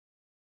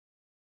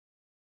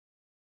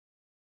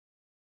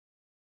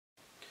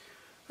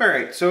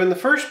Alright, so in the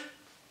first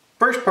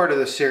part of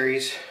this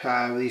series,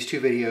 these two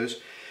videos,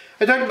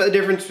 I talked about the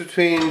difference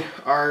between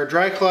our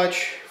dry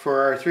clutch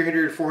for our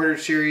 300-400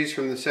 series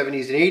from the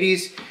 70s and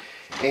 80s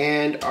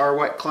and our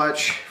wet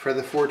clutch for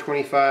the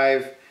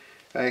 425,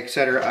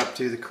 etc. up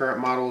to the current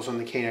models on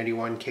the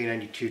K91,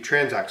 K92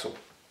 transaxle.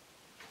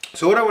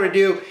 So what I want to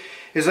do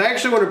is I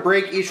actually want to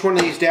break each one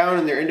of these down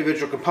in their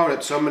individual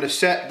components. So I'm going to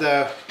set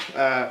the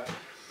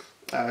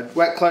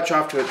wet clutch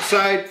off to its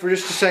side for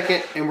just a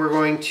second, and we're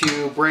going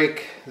to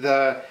break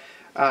the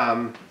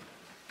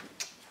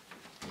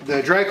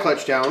dry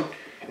clutch down.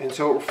 And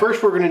so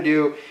first we're going to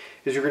do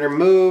is we're going to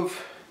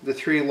remove the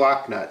 3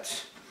 lock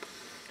nuts.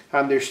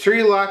 There's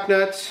 3 lock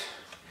nuts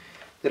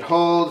that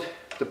hold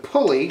the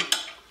pulley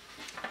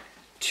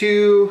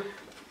to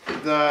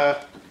the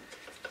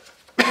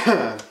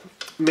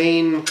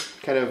main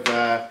kind of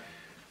the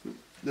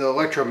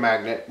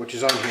electromagnet, which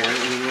is on here,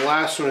 and the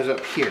last one is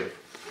up here.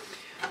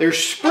 There's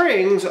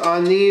springs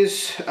on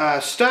these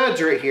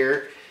studs right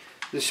here.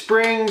 The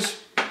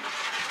springs,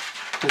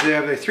 they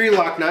have the 3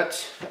 lock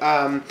nuts,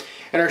 and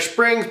our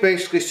springs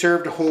basically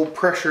serve to hold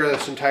pressure of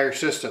this entire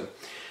system.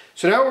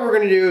 So now what we're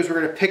going to do is we're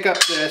going to pick up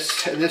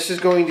this, and this is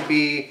going to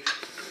be,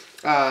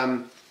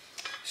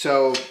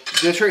 so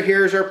this right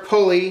here is our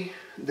pulley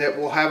that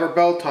will have our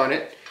belt on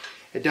it.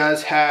 It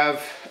does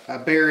have a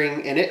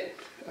bearing in it.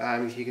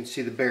 You can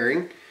see the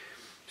bearing.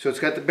 So it's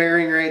got the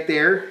bearing right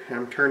there.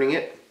 I'm turning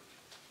it.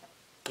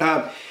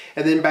 And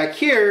then back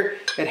here,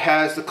 it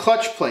has the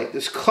clutch plate.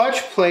 This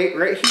clutch plate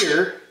right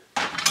here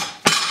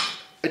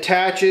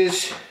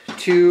attaches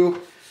to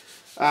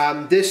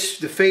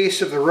the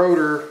face of the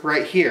rotor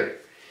right here.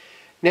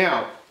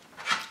 Now,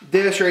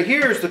 this right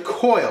here is the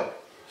coil.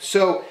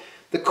 So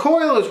the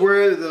coil is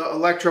where the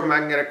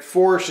electromagnetic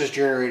force is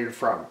generated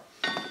from.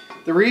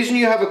 The reason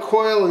you have a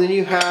coil and then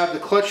you have the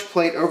clutch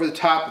plate over the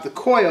top of the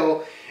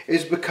coil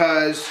is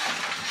because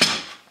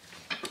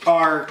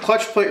our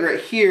clutch plate right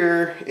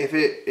here, if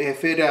it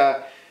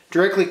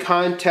directly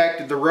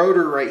contacted the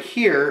rotor right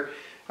here,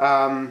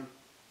 what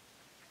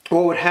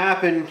would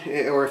happen,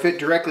 or if it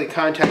directly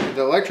contacted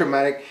the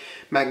electromagnet,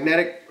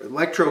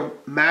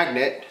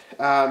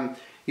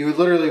 you would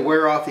literally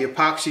wear off the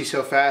epoxy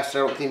so fast I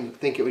don't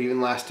think it would even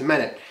last a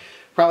minute.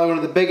 Probably one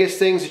of the biggest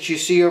things that you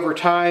see over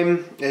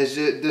time is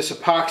that this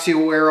epoxy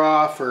will wear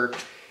off, or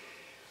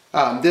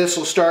this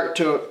will start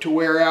to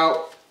wear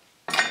out,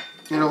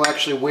 and it'll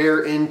actually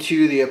wear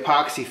into the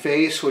epoxy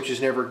face, which is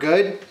never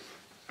good.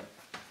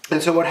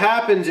 And so what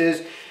happens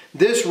is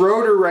this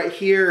rotor right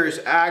here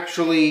is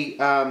actually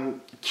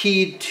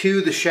keyed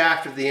to the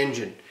shaft of the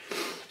engine.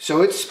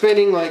 So it's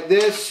spinning like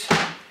this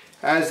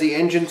as the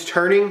engine's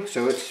turning,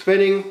 so it's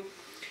spinning.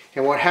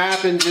 And what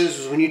happens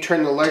is when you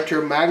turn the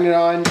electromagnet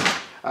on,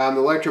 the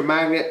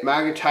electromagnet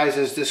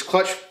magnetizes this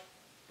clutch,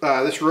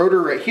 this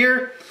rotor right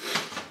here,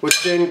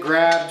 which then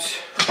grabs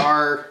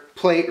our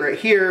plate right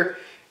here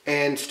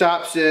and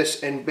stops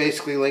this and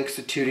basically links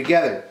the two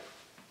together.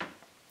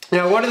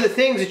 Now, one of the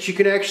things that you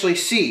can actually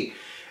see,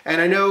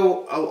 and I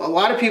know a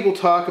lot of people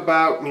talk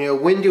about,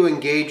 when to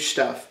engage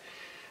stuff.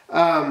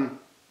 That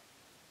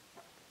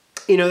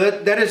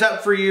is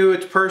up for you.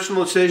 It's a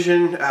personal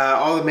decision.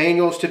 All the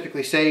manuals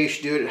typically say you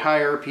should do it at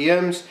higher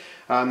RPMs.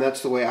 That's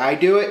the way I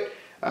do it.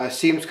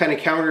 Seems kind of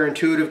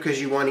counterintuitive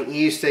because you want to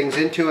ease things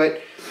into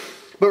it.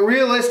 But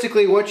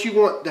realistically, what you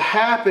want to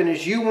happen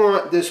is you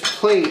want this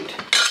plate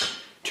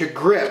to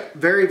grip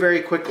very,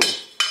 very quickly.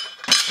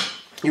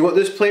 You want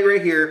this plate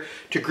right here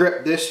to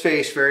grip this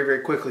face very,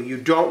 very quickly. You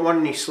don't want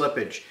any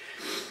slippage.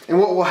 And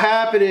what will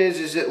happen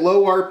is at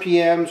low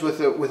RPMs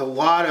with a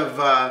lot of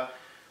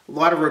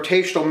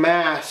rotational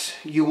mass,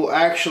 you will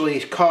actually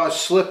cause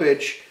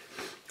slippage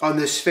on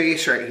this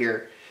face right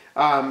here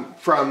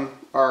from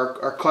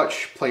our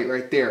clutch plate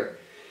right there.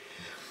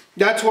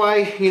 That's why,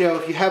 if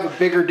you have a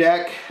bigger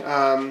deck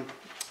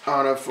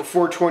on a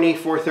 420,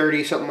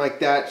 430, something like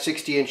that,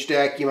 60-inch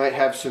deck, you might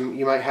have a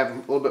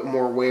little bit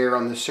more wear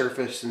on the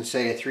surface than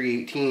say a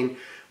 318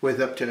 with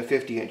up to a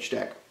 50-inch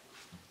deck.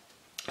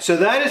 So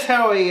that is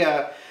how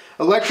a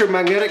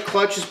electromagnetic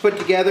clutch is put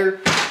together.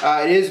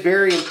 It is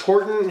very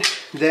important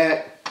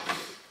that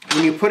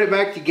when you put it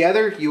back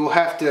together, you will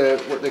have to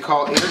what they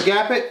call air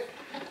gap it.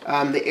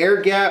 The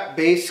air gap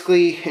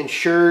basically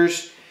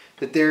ensures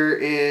that there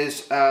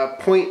is a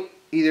point,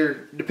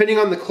 either depending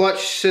on the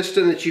clutch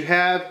system that you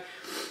have,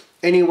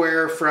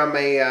 anywhere from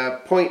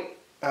a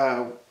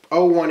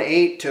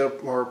 0.018 to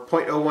or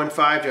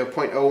 0.015 to a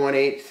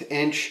 0.018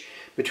 inch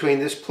between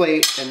this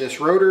plate and this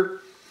rotor.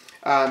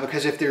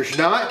 Because if there's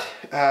not,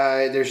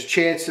 there's a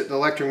chance that the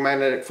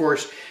electromagnetic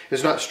force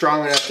is not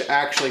strong enough to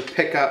actually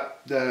pick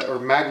up or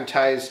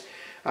magnetize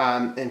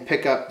and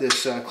pick up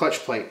this clutch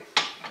plate.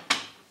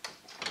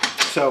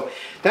 So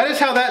that is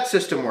how that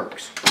system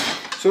works.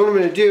 So what I'm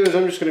going to do is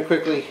I'm just going to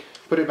quickly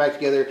put it back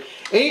together.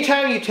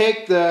 Anytime you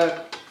take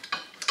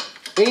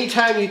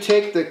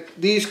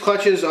these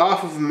clutches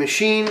off of a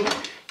machine,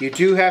 you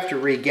do have to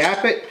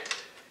re-gap it.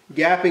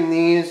 Gapping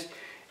these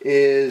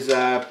is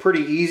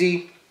pretty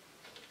easy.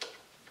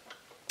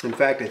 In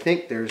fact, I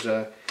think there's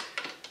a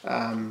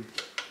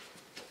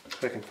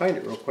if I can find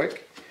it real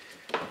quick.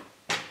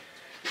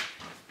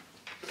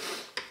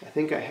 I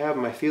think I have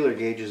my feeler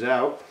gauges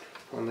out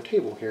on the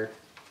table here.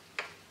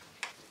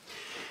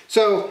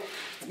 So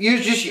all you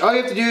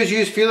have to do is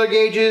use feeler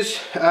gauges.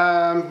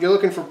 You're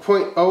looking for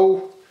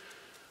 0.018,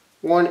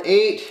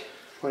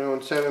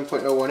 0.017,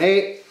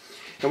 0.018.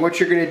 And what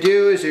you're going to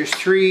do is there's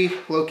 3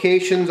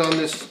 locations on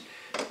this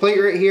plate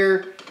right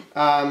here.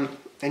 And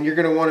you're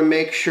going to want to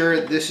make sure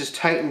that this is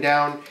tightened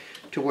down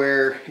to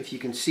where, if you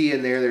can see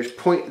in there, there's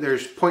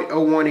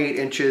 0.018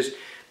 inches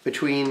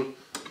between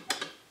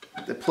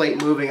the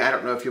plate moving. I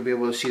don't know if you'll be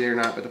able to see there or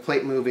not, but the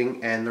plate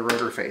moving and the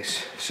rotor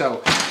face.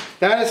 So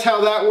that is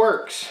how that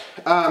works.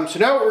 So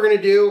now what we're going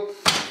to do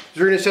is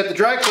we're going to set the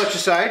dry clutch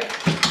aside,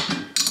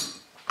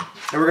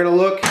 and we're going to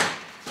look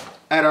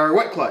at our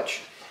wet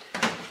clutch.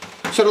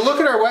 So to look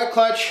at our wet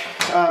clutch,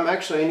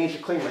 actually I need to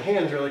clean my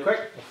hands really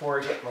quick before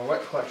I get my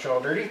wet clutch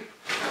all dirty.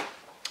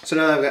 So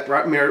now I've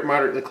got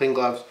moderately clean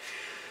gloves.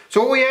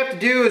 So what we have to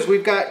do is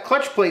we've got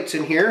clutch plates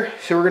in here.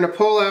 So we're going to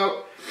pull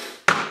out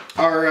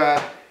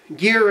our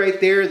gear right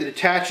there that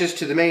attaches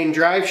to the main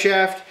drive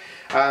shaft.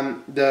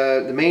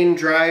 The main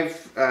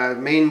drive,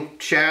 main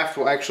shaft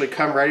will actually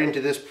come right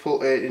into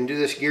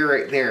this gear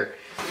right there.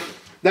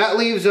 That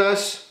leaves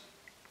us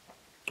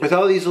with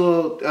all these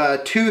little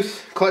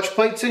tooth clutch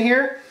plates in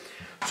here.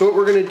 So what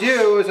we're going to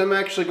do is I'm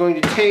actually going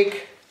to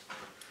take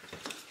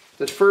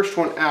this first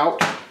one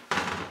out.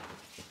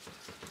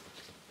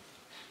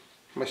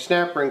 My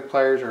snap ring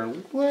pliers are a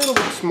little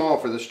bit small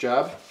for this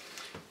job.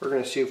 We're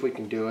going to see if we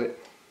can do it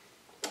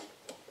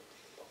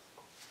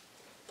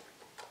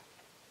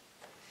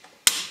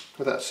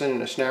without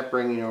sending a snap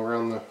ring, you know,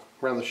 around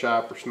the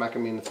shop or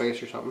smacking me in the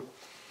face or something.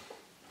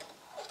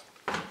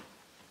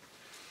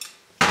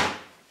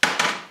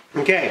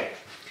 Okay,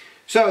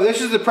 so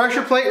this is the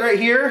pressure plate right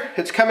here.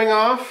 It's coming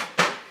off.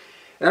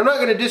 And I'm not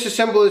going to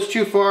disassemble this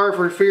too far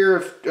for fear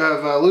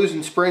of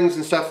losing springs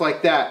and stuff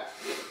like that.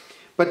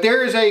 But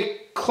there is a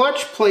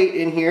clutch plate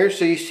in here,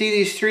 so you see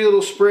these 3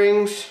 little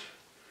springs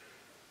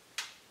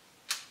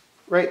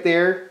right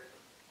there.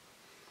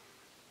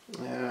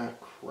 Ah,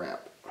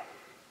 crap.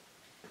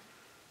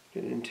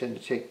 Didn't intend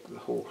to take the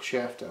whole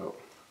shaft out.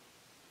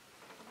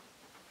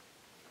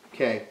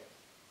 Okay.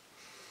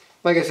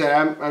 Like I said,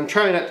 I'm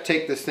trying not to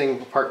take this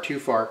thing apart too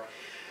far.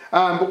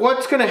 But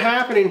what's going to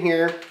happen in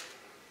here...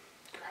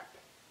 Crap.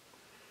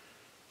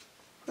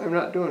 I'm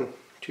not doing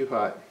too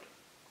hot.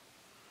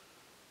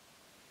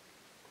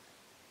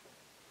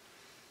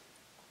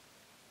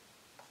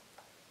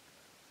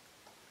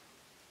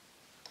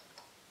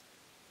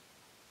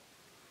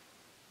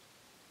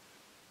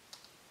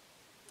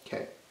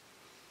 Okay.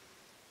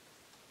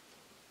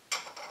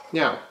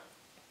 Now,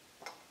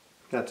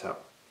 that's how.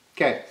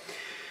 Okay.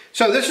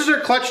 So this is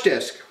our clutch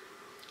disc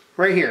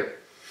right here.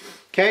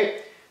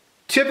 Okay.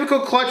 Typical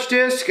clutch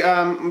disc,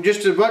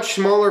 just a much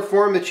smaller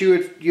form that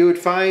you would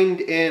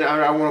find in.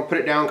 I want to put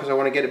it down because I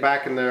want to get it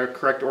back in the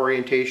correct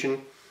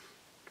orientation.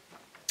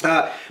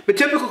 But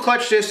typical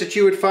clutch disc that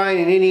you would find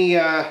in any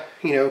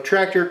you know,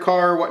 tractor,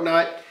 car,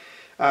 whatnot.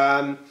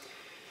 And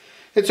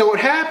so what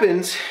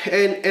happens,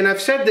 and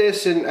I've said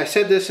this, and I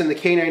said this in the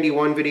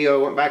K91 video.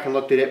 I went back and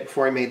looked at it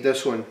before I made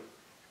this one.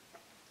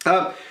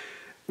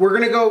 We're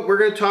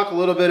gonna talk a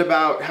little bit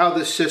about how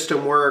this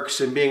system works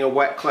and being a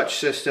wet clutch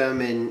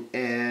system and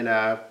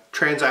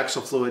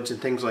transaxle fluids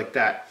and things like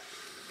that.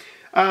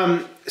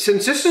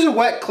 Since this is a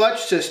wet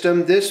clutch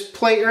system, this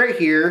plate right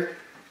here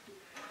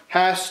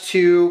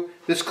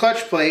this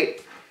clutch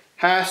plate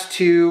has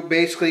to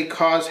basically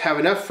have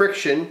enough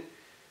friction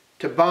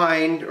to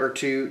bind or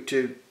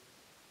to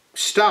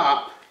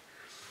stop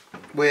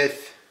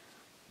with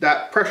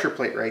that pressure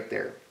plate right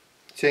there.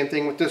 Same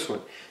thing with this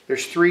one.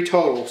 There's 3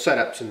 total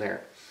setups in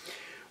there.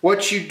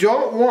 What you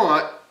don't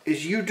want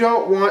is you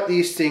don't want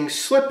these things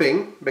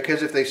slipping,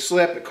 because if they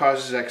slip it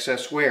causes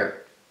excess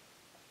wear.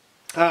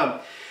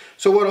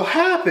 So what will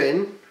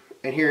happen,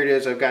 and here it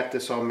is, I've got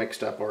this all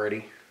mixed up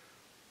already.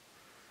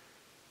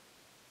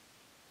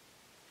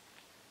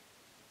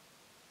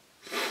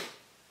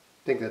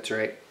 I think that's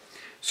right.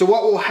 So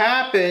what will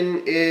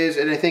happen is,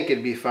 and I think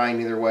it'd be fine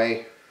either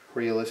way,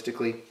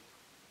 realistically.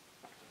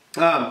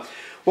 What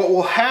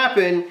will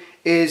happen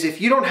is if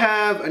you don't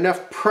have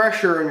enough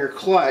pressure on your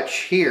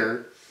clutch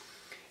here,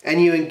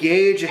 and you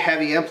engage a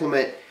heavy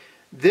implement,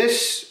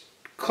 this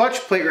clutch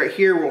plate right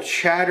here will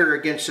chatter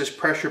against this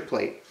pressure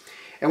plate.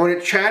 And when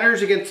it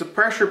chatters against the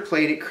pressure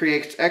plate, it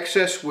creates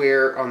excess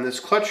wear on this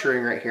clutch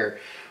ring right here.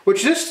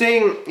 Which this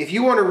thing, if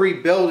you want to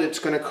rebuild it, it's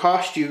going to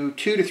cost you $200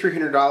 to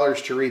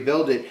 $300 to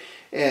rebuild it,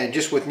 and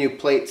just with new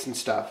plates and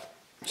stuff.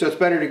 So it's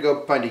better to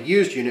go find a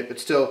used unit, but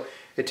still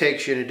it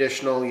takes you an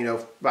additional, you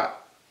know, about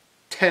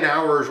 10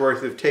 hours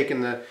worth of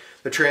taking the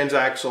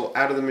transaxle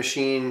out of the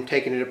machine,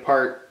 taking it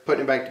apart,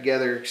 putting it back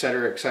together,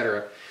 etc.,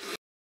 etc.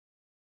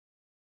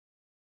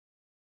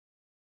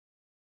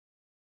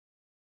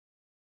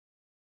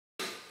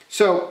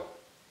 So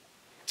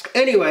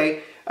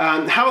anyway,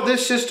 how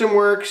this system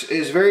works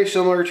is very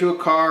similar to a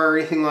car or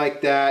anything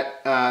like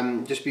that.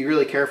 Just be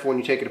really careful when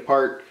you take it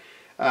apart.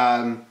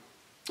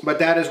 But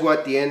that is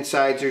what the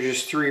insides are,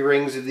 just 3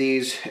 rings of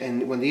these,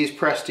 and when these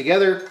press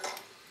together,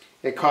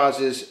 it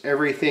causes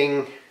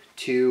everything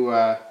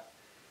to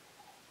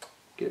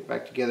get it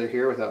back together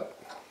here without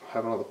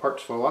having all the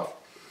parts fall off.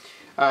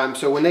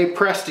 So when they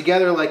press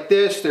together like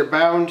this, they're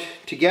bound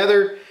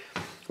together.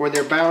 When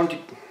they're bound,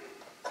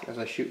 as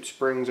I shoot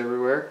springs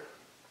everywhere.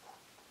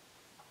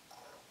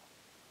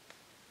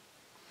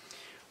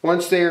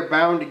 Once they are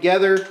bound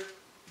together,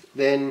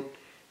 then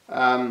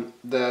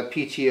the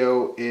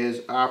PTO is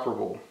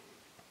operable.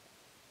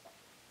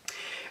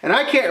 And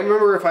I can't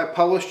remember if I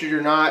published it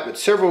or not,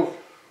 but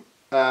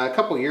a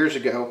couple years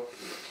ago,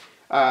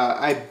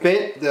 I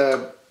bent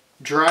the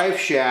drive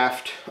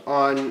shaft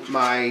on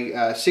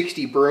my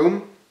 60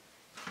 broom,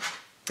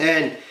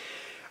 and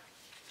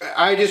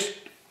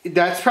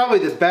that's probably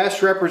the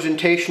best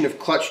representation of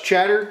clutch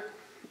chatter.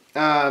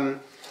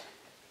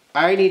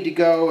 I need to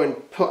go and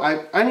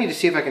I need to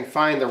see if I can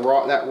find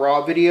that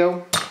raw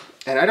video,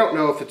 and I don't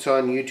know if it's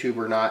on YouTube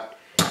or not.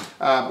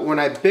 But when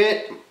I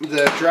bent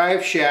the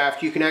drive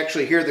shaft, you can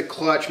actually hear the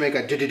clutch make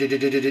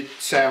a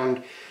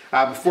sound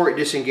before it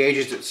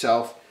disengages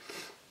itself.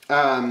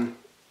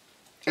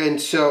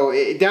 And so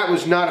that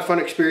was not a fun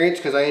experience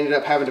because I ended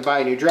up having to buy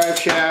a new drive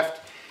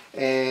shaft,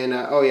 and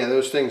oh yeah,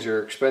 those things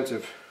are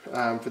expensive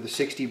for the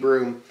 60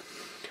 broom.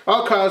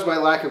 All caused by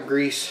lack of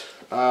grease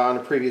on a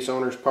previous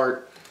owner's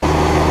part.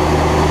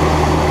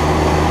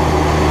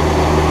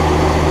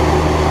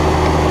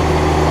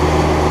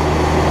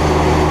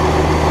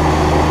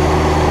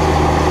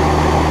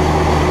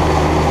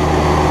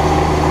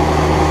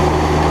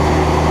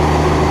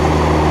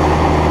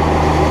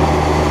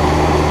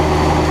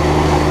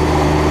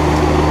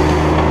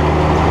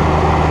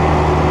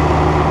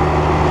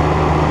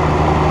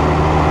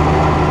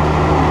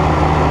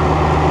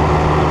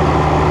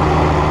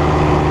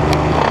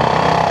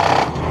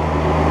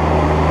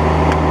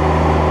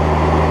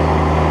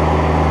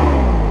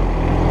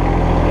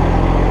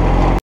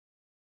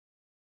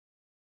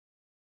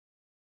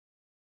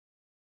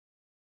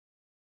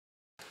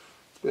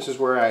 This is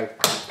where I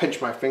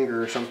pinch my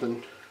finger or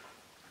something,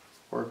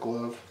 or a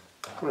glove,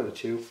 one of the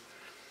two.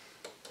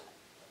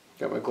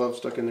 Got my glove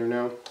stuck in there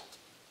now.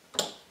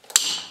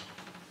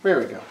 There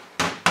we go.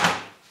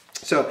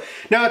 So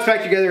now it's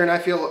back together and I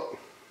feel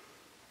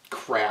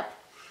crap.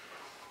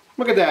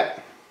 Look at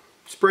that.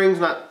 Spring's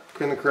not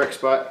in the correct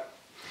spot.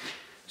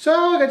 So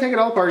I gotta take it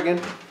all apart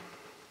again.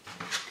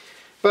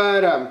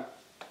 But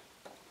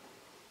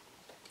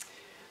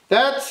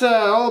that's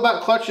all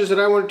about clutches that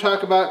I want to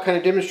talk about, kind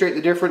of demonstrate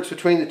the difference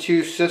between the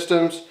two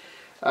systems.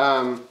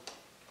 While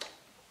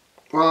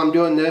I'm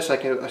doing this,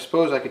 I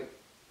suppose I could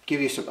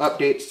give you some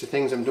updates to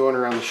things I'm doing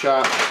around the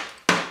shop.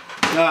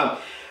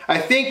 I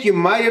think you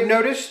might have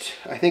noticed,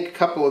 I think a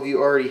couple of you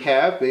already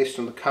have based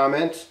on the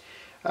comments,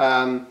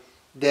 that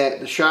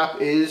the shop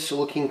is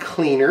looking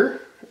cleaner.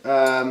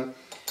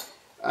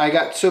 I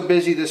got so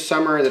busy this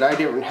summer that I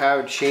didn't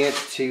have a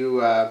chance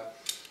to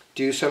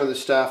do some of the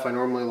stuff I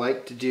normally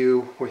like to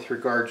do with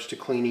regards to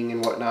cleaning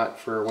and whatnot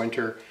for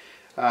winter.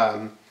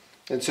 And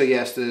so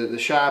yes, the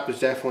shop has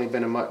definitely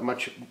been a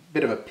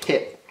bit of a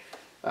pit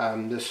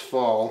this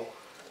fall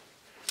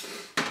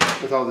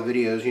with all the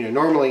videos. You know,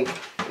 normally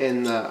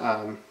in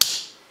the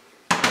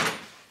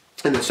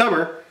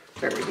summer,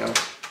 there we go.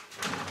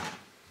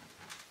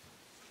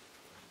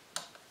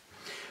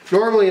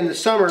 Normally in the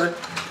summer,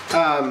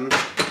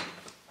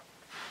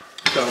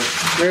 so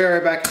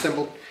they're back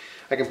assembled.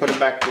 I can put them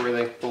back to where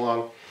they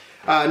belong.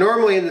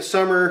 Normally in the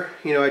summer,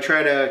 you know, I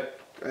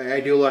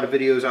do a lot of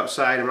videos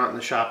outside. I'm not in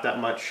the shop that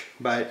much,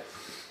 but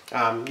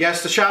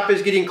yes, the shop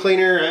is getting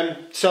cleaner.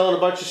 I'm selling a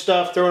bunch of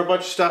stuff, throwing a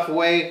bunch of stuff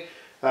away.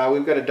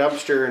 We've got a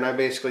dumpster, and I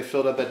basically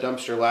filled up that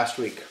dumpster last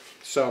week.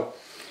 So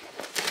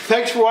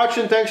thanks for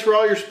watching. Thanks for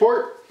all your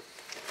support.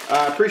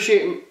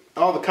 Appreciate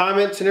all the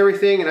comments and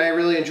everything, and I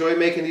really enjoy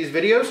making these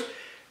videos.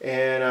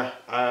 And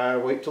I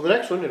wait till the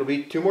next one. It'll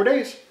be 2 more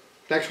days.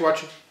 Thanks for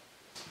watching.